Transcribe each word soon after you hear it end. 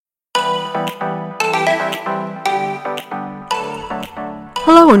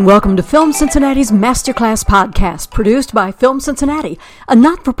Hello and welcome to Film Cincinnati's Masterclass podcast, produced by Film Cincinnati, a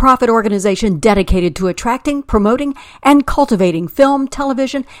not-for-profit organization dedicated to attracting, promoting, and cultivating film,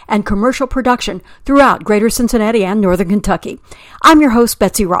 television, and commercial production throughout Greater Cincinnati and Northern Kentucky. I'm your host,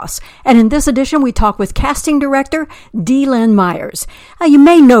 Betsy Ross, and in this edition we talk with casting director Dee Lynn Myers. You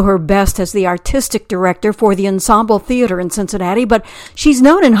may know her best as the artistic director for the Ensemble Theater in Cincinnati, but she's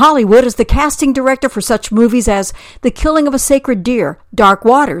known in Hollywood as the casting director for such movies as The Killing of a Sacred Deer, Dark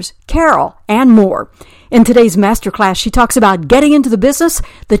Waters, Carol, and more. In today's masterclass, she talks about getting into the business,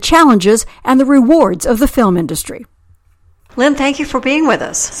 the challenges, and the rewards of the film industry. Lynn, thank you for being with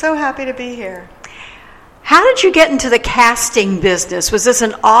us. So happy to be here. How did you get into the casting business? Was this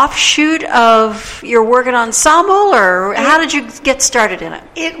an offshoot of your work in Ensemble, or how did you get started in it?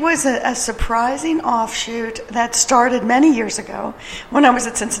 It was a surprising offshoot that started many years ago when I was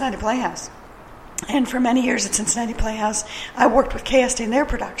at Cincinnati Playhouse. And for many years at Cincinnati Playhouse, I worked with casting their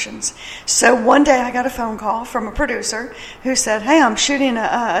productions. So one day I got a phone call from a producer who said, "Hey, I'm shooting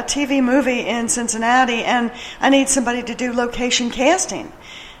a TV movie in Cincinnati, and I need somebody to do location casting."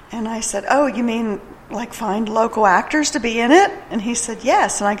 And I said, "Oh, you mean like find local actors to be in it?" And he said,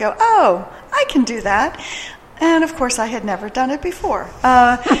 "Yes." And I go, "Oh, I can do that." And of course, I had never done it before.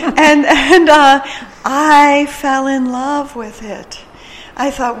 And I fell in love with it. I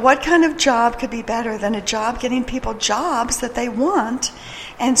thought, what kind of job could be better than a job getting people jobs that they want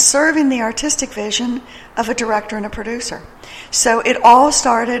and serving the artistic vision of a director and a producer? So it all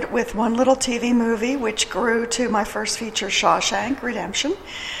started with one little TV movie, which grew to my first feature, Shawshank Redemption,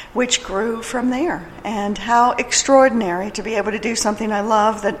 which grew from there. And how extraordinary to be able to do something I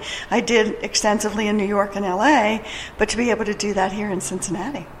love that I did extensively in New York and LA, but to be able to do that here in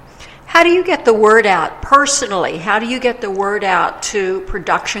Cincinnati. How do you get the word out personally? How do you get the word out to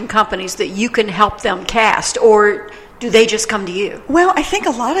production companies that you can help them cast, or do they just come to you? Well, I think a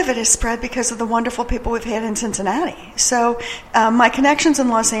lot of it is spread because of the wonderful people we've had in Cincinnati. So my connections in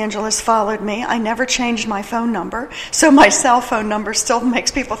Los Angeles followed me. I never changed my phone number, so my cell phone number still makes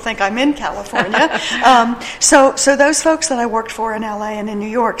people think I'm in California. So those folks that I worked for in LA and in New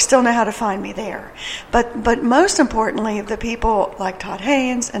York still know how to find me there. But most importantly, the people like Todd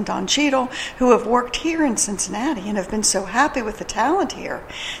Haynes and Don Cheadle, who have worked here in Cincinnati and have been so happy with the talent here,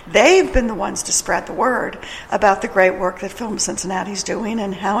 they've been the ones to spread the word about the great work that Film Cincinnati's doing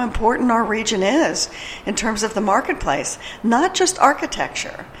and how important our region is in terms of the marketplace. Not just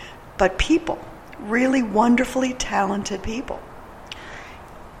architecture, but people, really wonderfully talented people.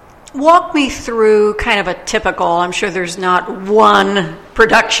 Walk me through kind of a typical, I'm sure there's not one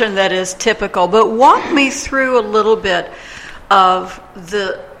production that is typical, but walk me through a little bit of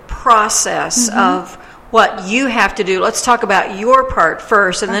the process of what you have to do. Let's talk about your part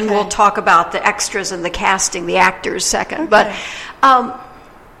first, and then we'll talk about the extras and the casting, the actors second. But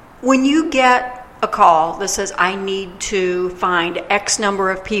when you get a call that says, I need to find X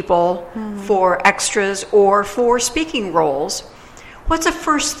number of people for extras or for speaking roles, what's the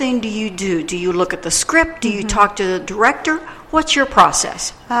first thing do you do? Do you look at the script? Do you talk to the director? What's your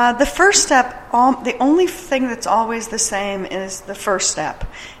process? The first step, the only thing that's always the same is the first step,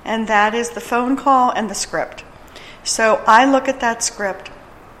 and that is the phone call and the script. So I look at that script,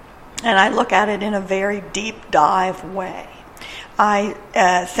 and I look at it in a very deep dive way. I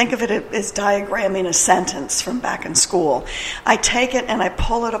think of it as diagramming a sentence from back in school. I take it and I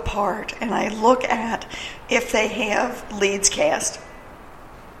pull it apart, and I look at if they have leads cast.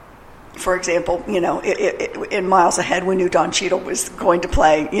 For example, in Miles Ahead, we knew Don Cheadle was going to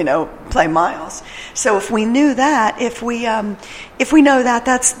play Miles. So if we knew that, if we know that,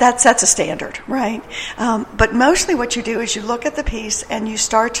 that sets a standard, right? But mostly, what you do is you look at the piece and you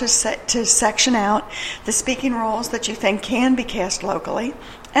start to section out the speaking roles that you think can be cast locally.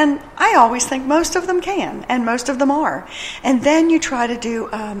 And I always think most of them can, and most of them are. And then you try to do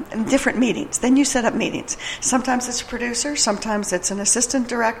different meetings. Then you set up meetings. Sometimes it's a producer, sometimes it's an assistant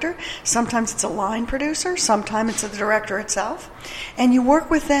director, sometimes it's a line producer, sometimes it's the director itself. And you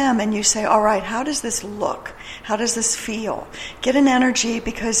work with them and you say, all right, how does this look? How does this feel? Get an energy,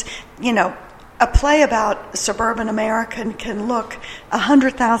 because, a play about suburban America can look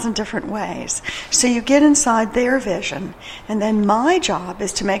 100,000 different ways. So you get inside their vision, and then my job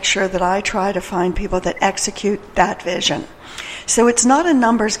is to make sure that I try to find people that execute that vision. So it's not a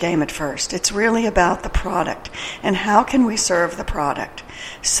numbers game at first. It's really about the product and how can we serve the product.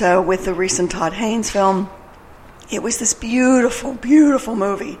 So with the recent Todd Haynes film, It was this beautiful, beautiful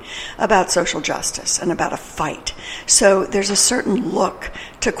movie about social justice and about a fight. So there's a certain look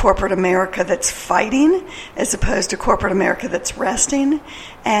to corporate America that's fighting as opposed to corporate America that's resting.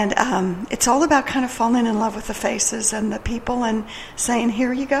 And it's all about kind of falling in love with the faces and the people and saying,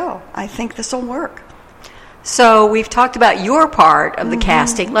 here you go. I think this will work. So we've talked about your part of the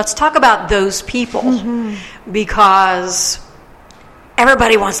casting. Let's talk about those people because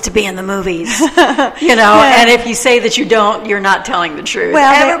everybody wants to be in the movies, and if you say that you don't, you're not telling the truth.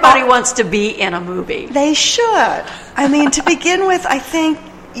 Well, everybody wants to be in a movie. They should. I mean, to begin with, I think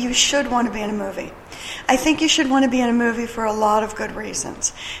you should want to be in a movie. I think you should want to be in a movie for a lot of good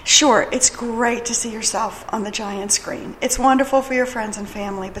reasons. Sure, it's great to see yourself on the giant screen. It's wonderful for your friends and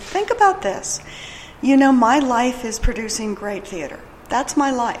family, but think about this. My life is producing great theater. That's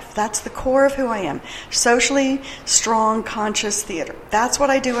my life. That's the core of who I am. Socially strong, conscious theater. That's what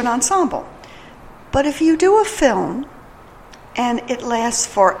I do in ensemble. But if you do a film and it lasts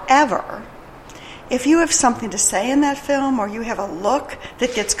forever, if you have something to say in that film or you have a look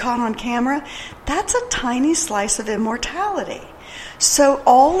that gets caught on camera, that's a tiny slice of immortality. So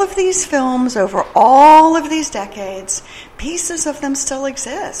all of these films over all of these decades, pieces of them still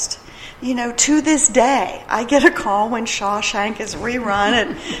exist. To this day, I get a call when Shawshank is rerun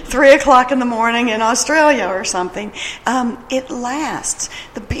at 3 o'clock in the morning in Australia or something. It lasts.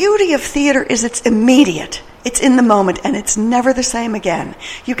 The beauty of theater is it's immediate. It's in the moment, and it's never the same again.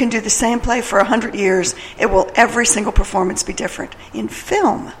 You can do the same play for 100 years. Every single performance be different. In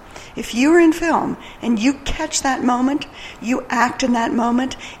film, if you're in film and you catch that moment, you act in that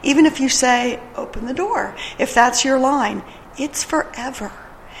moment, even if you say, open the door, if that's your line, it's forever.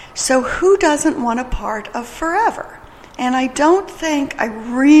 So who doesn't want a part of forever? And I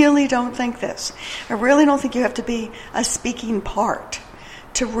really don't think this. I really don't think you have to be a speaking part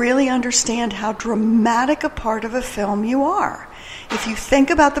to really understand how dramatic a part of a film you are. If you think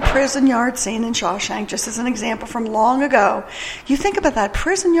about the prison yard scene in Shawshank, just as an example from long ago, you think about that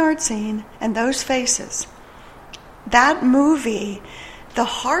prison yard scene and those faces. That movie, the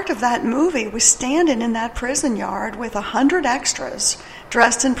heart of that movie was standing in that prison yard with 100 extras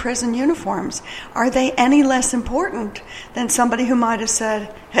dressed in prison uniforms. Are they any less important than somebody who might have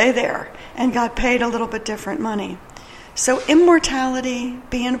said, hey there, and got paid a little bit different money? So immortality,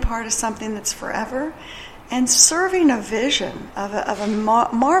 being a part of something that's forever, and serving a vision of a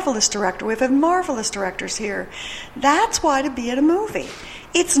marvelous director. We've had marvelous directors here. That's why to be in a movie.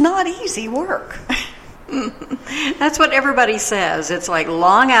 It's not easy work. That's what everybody says. It's like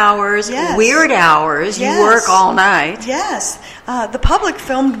long hours, yes. Weird hours. Yes. You work all night. Yes. The public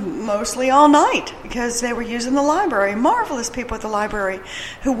filmed mostly all night because they were using the library. Marvelous people at the library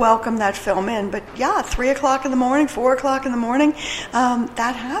who welcomed that film in. But 3 o'clock in the morning, 4 o'clock in the morning,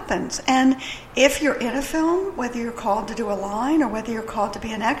 that happens. And if you're in a film, whether you're called to do a line or whether you're called to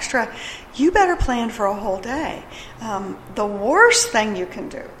be an extra, you better plan for a whole day. The worst thing you can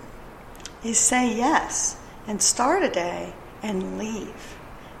do is say yes and start a day and leave.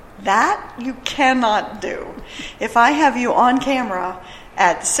 That you cannot do. If I have you on camera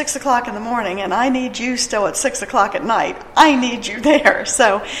at 6 o'clock in the morning and I need you still at 6 o'clock at night, I need you there.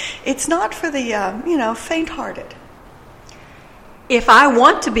 So it's not for the faint-hearted. If I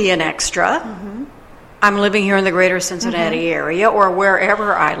want to be an extra, I'm living here in the greater Cincinnati area or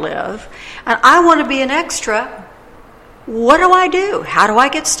wherever I live, and I want to be an extra, what do I do? How do I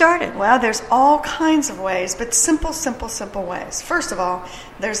get started? Well, there's all kinds of ways, but simple ways. First of all,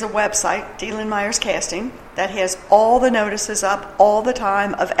 there's a website, Deland Myers Casting, that has all the notices up all the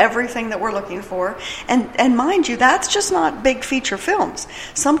time of everything that we're looking for. And mind you, that's just not big feature films.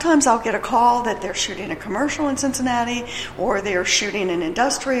 Sometimes I'll get a call that they're shooting a commercial in Cincinnati, or they're shooting an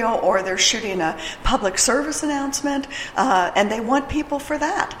industrial, or they're shooting a public service announcement, and they want people for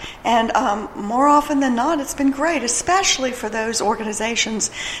that. And more often than not, it's been great, especially for those organizations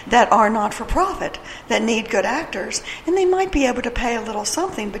that are not-for-profit, that need good actors. And they might be able to pay a little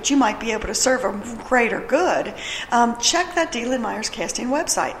something, but you might be able to serve a greater good. Check that Deland Myers Casting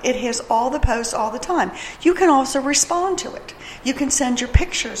website. It has all the posts all the time. You can also respond to it. You can send your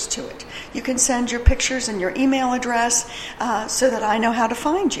pictures to it. You can send your pictures and your email address so that I know how to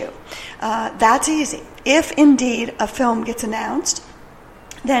find you. That's easy. If indeed a film gets announced,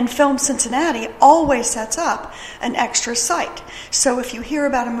 then Film Cincinnati always sets up an extra site. So if you hear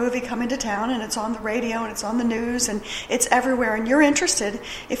about a movie coming to town and it's on the radio and it's on the news and it's everywhere and you're interested,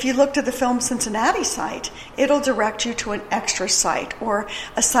 if you look to the Film Cincinnati site, it'll direct you to an extra site, or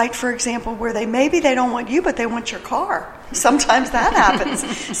a site, for example, where maybe they don't want you, but they want your car. Sometimes that happens.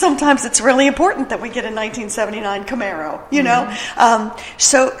 Sometimes it's really important that we get a 1979 Camaro, you know.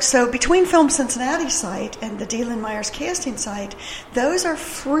 So between Film Cincinnati site and the D. Lynn Myers casting site, those are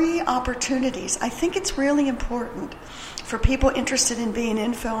free opportunities. I think it's really important for people interested in being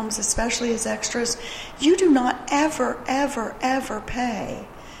in films, especially as extras. You do not ever, ever, ever pay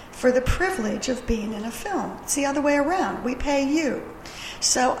for the privilege of being in a film. It's the other way around. We pay you.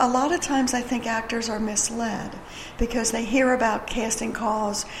 So a lot of times I think actors are misled because they hear about casting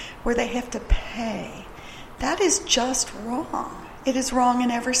calls where they have to pay. That is just wrong. It is wrong in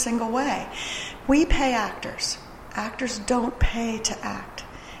every single way. We pay actors. Actors don't pay to act.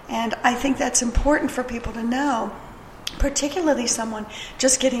 And I think that's important for people to know, particularly someone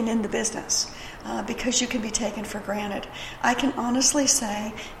just getting in the business. Because you can be taken for granted. I can honestly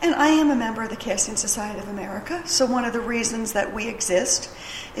say, and I am a member of the Casting Society of America, so one of the reasons that we exist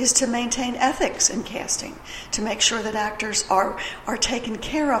is to maintain ethics in casting, to make sure that actors are taken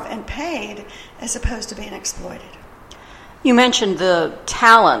care of and paid as opposed to being exploited. You mentioned the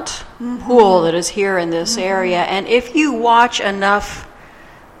talent pool that is here in this area, and if you watch enough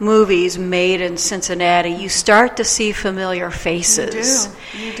movies made in Cincinnati, you start to see familiar faces.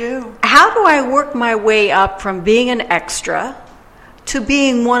 You do. How do I work my way up from being an extra to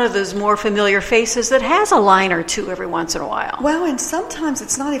being one of those more familiar faces that has a line or two every once in a while? Well, and sometimes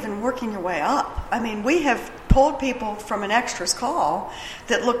it's not even working your way up. I mean, we have pulled people from an extras call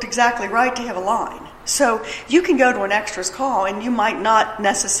that looked exactly right to have a line. So you can go to an extras call and you might not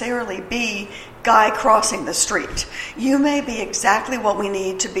necessarily be guy crossing the street. You may be exactly what we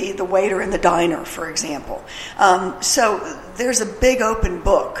need to be the waiter in the diner, for example. So there's a big open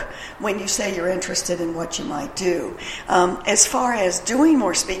book when you say you're interested in what you might do. As far as doing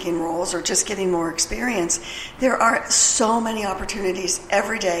more speaking roles or just getting more experience, there are so many opportunities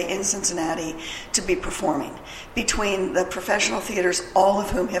every day in Cincinnati to be performing. Between the professional theaters, all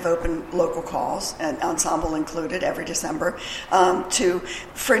of whom have open local calls, and Ensemble included, every December, to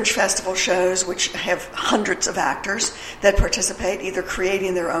fringe festival shows, which have hundreds of actors that participate, either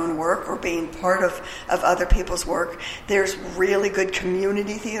creating their own work or being part of other people's work. There's really good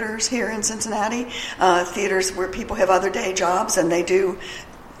community theaters here in Cincinnati, theaters where people have other day jobs and they do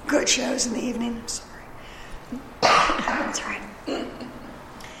good shows in the evening. Sorry.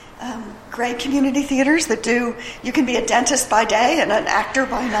 Great community theaters that you can be a dentist by day and an actor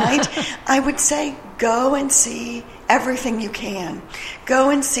by night. I would say go and see everything you can. Go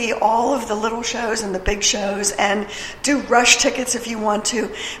and see all of the little shows and the big shows and do rush tickets if you want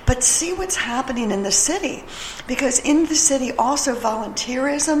to. But see what's happening in the city. Because in the city also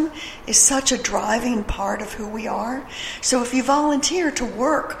volunteerism is such a driving part of who we are. So if you volunteer to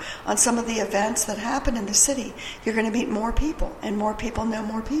work on some of the events that happen in the city, you're going to meet more people and more people know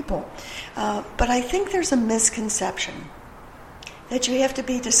more people. But I think there's a misconception that you have to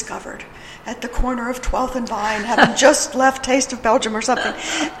be discovered at the corner of 12th and Vine, having just left Taste of Belgium or something.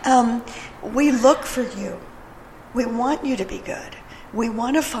 We look for you. We want you to be good. We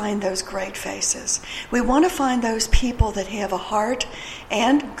want to find those great faces. We want to find those people that have a heart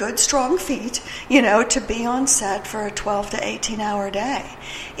and good, strong feet, to be on set for a 12 to 18-hour day.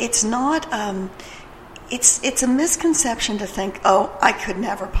 It's not... It's a misconception to think, oh, I could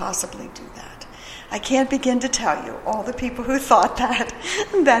never possibly do that. I can't begin to tell you all the people who thought that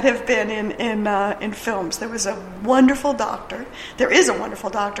have been in films. There was a wonderful doctor. There is a wonderful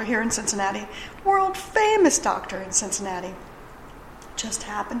doctor here in Cincinnati, world famous doctor in Cincinnati. Just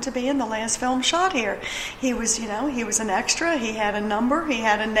happened to be in the last film shot here. He was an extra. He had a number. He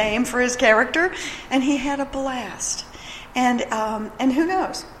had a name for his character, and he had a blast. And who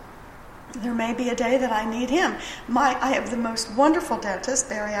knows? There may be a day that I need him. I have the most wonderful dentist,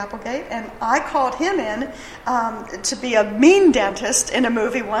 Barry Applegate, and I called him in to be a mean dentist in a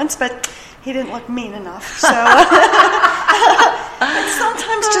movie once, but he didn't look mean enough. So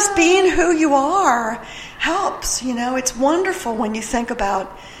sometimes just being who you are helps. It's wonderful when you think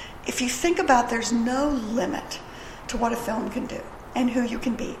about, there's no limit to what a film can do. And who you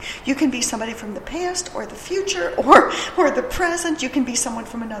can be. You can be somebody from the past or the future or the present. You can be someone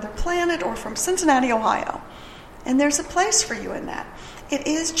from another planet or from Cincinnati, Ohio. And there's a place for you in that. It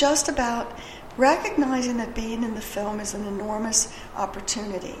is just about recognizing that being in the film is an enormous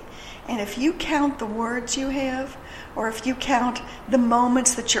opportunity. And if you count the words you have, or if you count the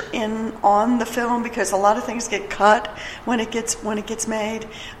moments that you're in on the film, because a lot of things get cut when it gets made,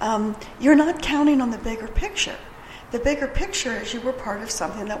 you're not counting on the bigger picture. The bigger picture is you were part of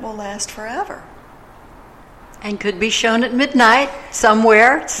something that will last forever. And could be shown at midnight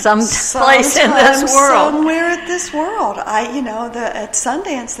somewhere, someplace in this world. Somewhere in this world. At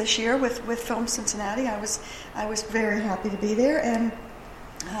Sundance this year with Film Cincinnati, I was I was very happy to be there, and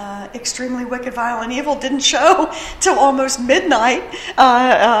Extremely Wicked, Violent, Evil didn't show till almost midnight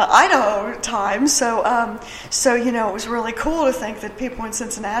Idaho time. So it was really cool to think that people in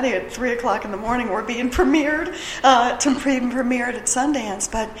Cincinnati at 3:00 in the morning were being premiered at Sundance.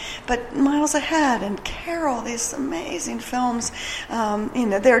 But miles ahead, and Carol, these amazing films,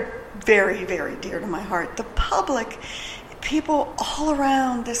 they're very, very dear to my heart. The public, people all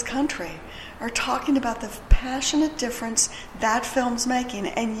around this country, are talking about the passionate difference that film's making.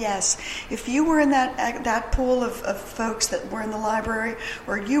 And yes, if you were in that pool of folks that were in the library,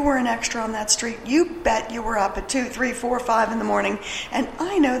 or you were an extra on that street, you bet you were up at 2, 3, 4, 5 in the morning. And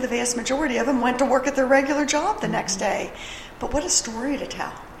I know the vast majority of them went to work at their regular job the next day. But what a story to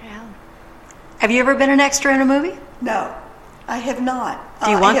tell. Yeah. Have you ever been an extra in a movie? No, I have not. Do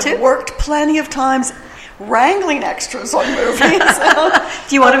you want to? I have worked plenty of times wrangling extras on movies.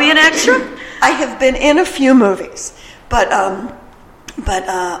 Do you want to be an extra? I have been in a few movies, but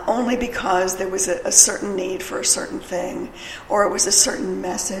only because there was a certain need for a certain thing, or it was a certain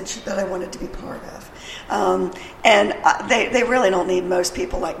message that I wanted to be part of. And they really don't need most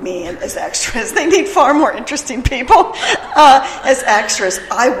people like me as extras. They need far more interesting people as extras.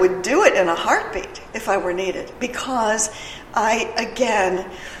 I would do it in a heartbeat if I were needed, because I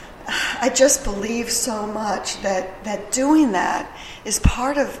just believe so much that doing that is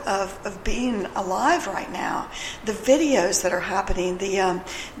part of being alive right now. The videos that are happening, the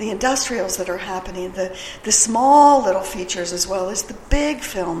industrials that are happening, the small little features as well as the big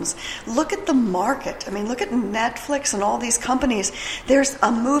films. Look at the market. I mean, look at Netflix and all these companies. There's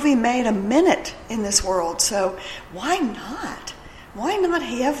a movie made a minute in this world, so why not? Why not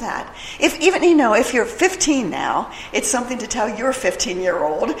have that? If you're 15 now, it's something to tell your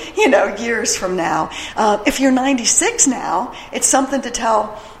 15-year-old, years from now. If you're 96 now, it's something to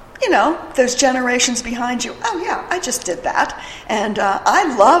tell, those generations behind you. Oh yeah, I just did that. And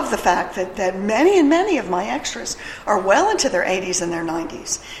I love the fact that many of my extras are well into their 80s and their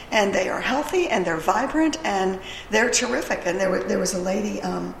 90s. And they are healthy, and they're vibrant, and they're terrific. And there was a lady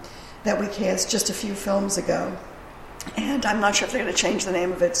that we cast just a few films ago. And I'm not sure if they're going to change the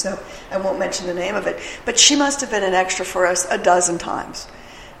name of it, so I won't mention the name of it. But she must have been an extra for us a dozen times.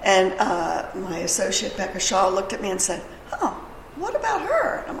 And my associate, Becca Shaw, looked at me and said, "Oh, what about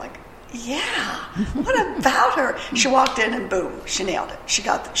her?" And I'm like, "Yeah, what about her?" She walked in and boom, she nailed it. She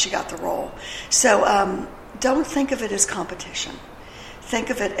got the role. So don't think of it as competition. Think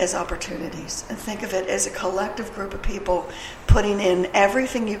of it as opportunities, and think of it as a collective group of people putting in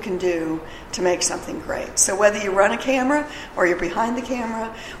everything you can do to make something great. So whether you run a camera, or you're behind the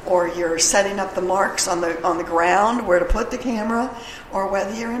camera, or you're setting up the marks on the ground where to put the camera, or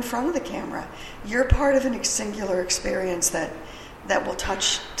whether you're in front of the camera, you're part of a singular experience that will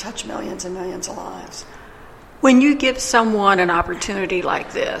touch millions and millions of lives. When you give someone an opportunity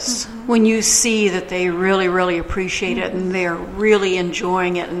like this, when you see that they really, really appreciate it, and they're really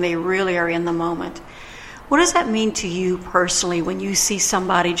enjoying it, and they really are in the moment, what does that mean to you personally when you see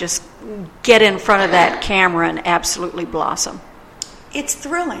somebody just get in front of that camera and absolutely blossom? It's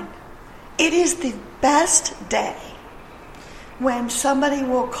thrilling. It is the best day when somebody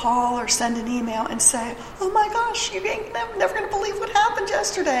will call or send an email and say, "Oh my gosh, you ain't never going to believe what happened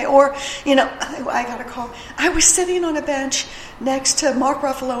yesterday." Or, I got a call. I was sitting on a bench next to Mark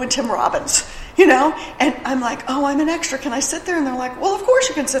Ruffalo and Tim Robbins, and I'm like, "Oh, I'm an extra. Can I sit there?" And they're like, "Well, of course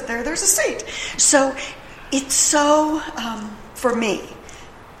you can sit there. There's a seat." So it's so, for me,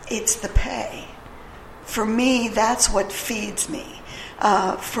 it's the pay. For me, that's what feeds me.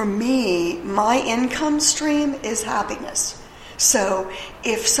 For me, my income stream is happiness. So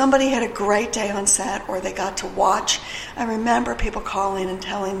if somebody had a great day on set, or they got to watch, I remember people calling and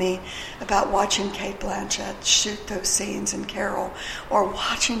telling me about watching Cate Blanchett shoot those scenes in Carol, or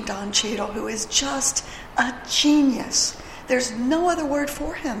watching Don Cheadle, who is just a genius. There's no other word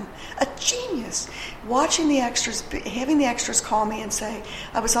for him. A genius. Watching the extras, having the extras call me and say,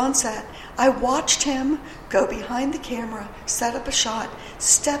 "I was on set. I watched him go behind the camera, set up a shot,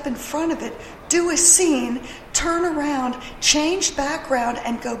 step in front of it, do a scene, turn around, change background,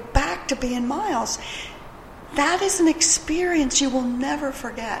 and go back to being Miles." That is an experience you will never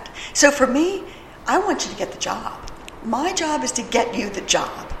forget. So for me, I want you to get the job. My job is to get you the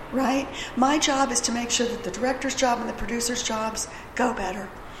job, right? My job is to make sure that the director's job and the producer's jobs go better.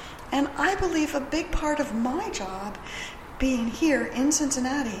 And I believe a big part of my job, being here in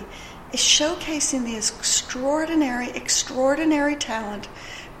Cincinnati, is showcasing the extraordinary talent,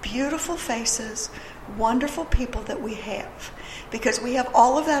 beautiful faces, wonderful people that we have. Because we have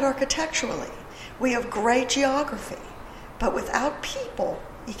all of that architecturally. We have great geography. But without people,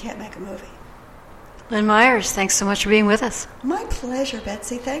 you can't make a movie. Lynn Myers, thanks so much for being with us. My pleasure,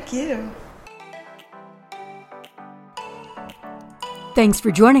 Betsy. Thank you. Thanks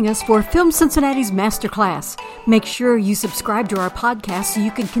for joining us for Film Cincinnati's Masterclass. Make sure you subscribe to our podcast so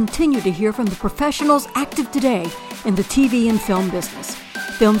you can continue to hear from the professionals active today in the TV and film business.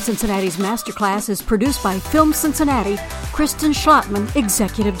 Film Cincinnati's Masterclass is produced by Film Cincinnati, Kristen Schlottman,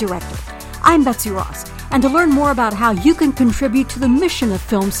 Executive Director. I'm Betsy Ross, and to learn more about how you can contribute to the mission of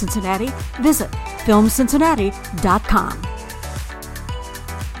Film Cincinnati, visit filmcincinnati.com.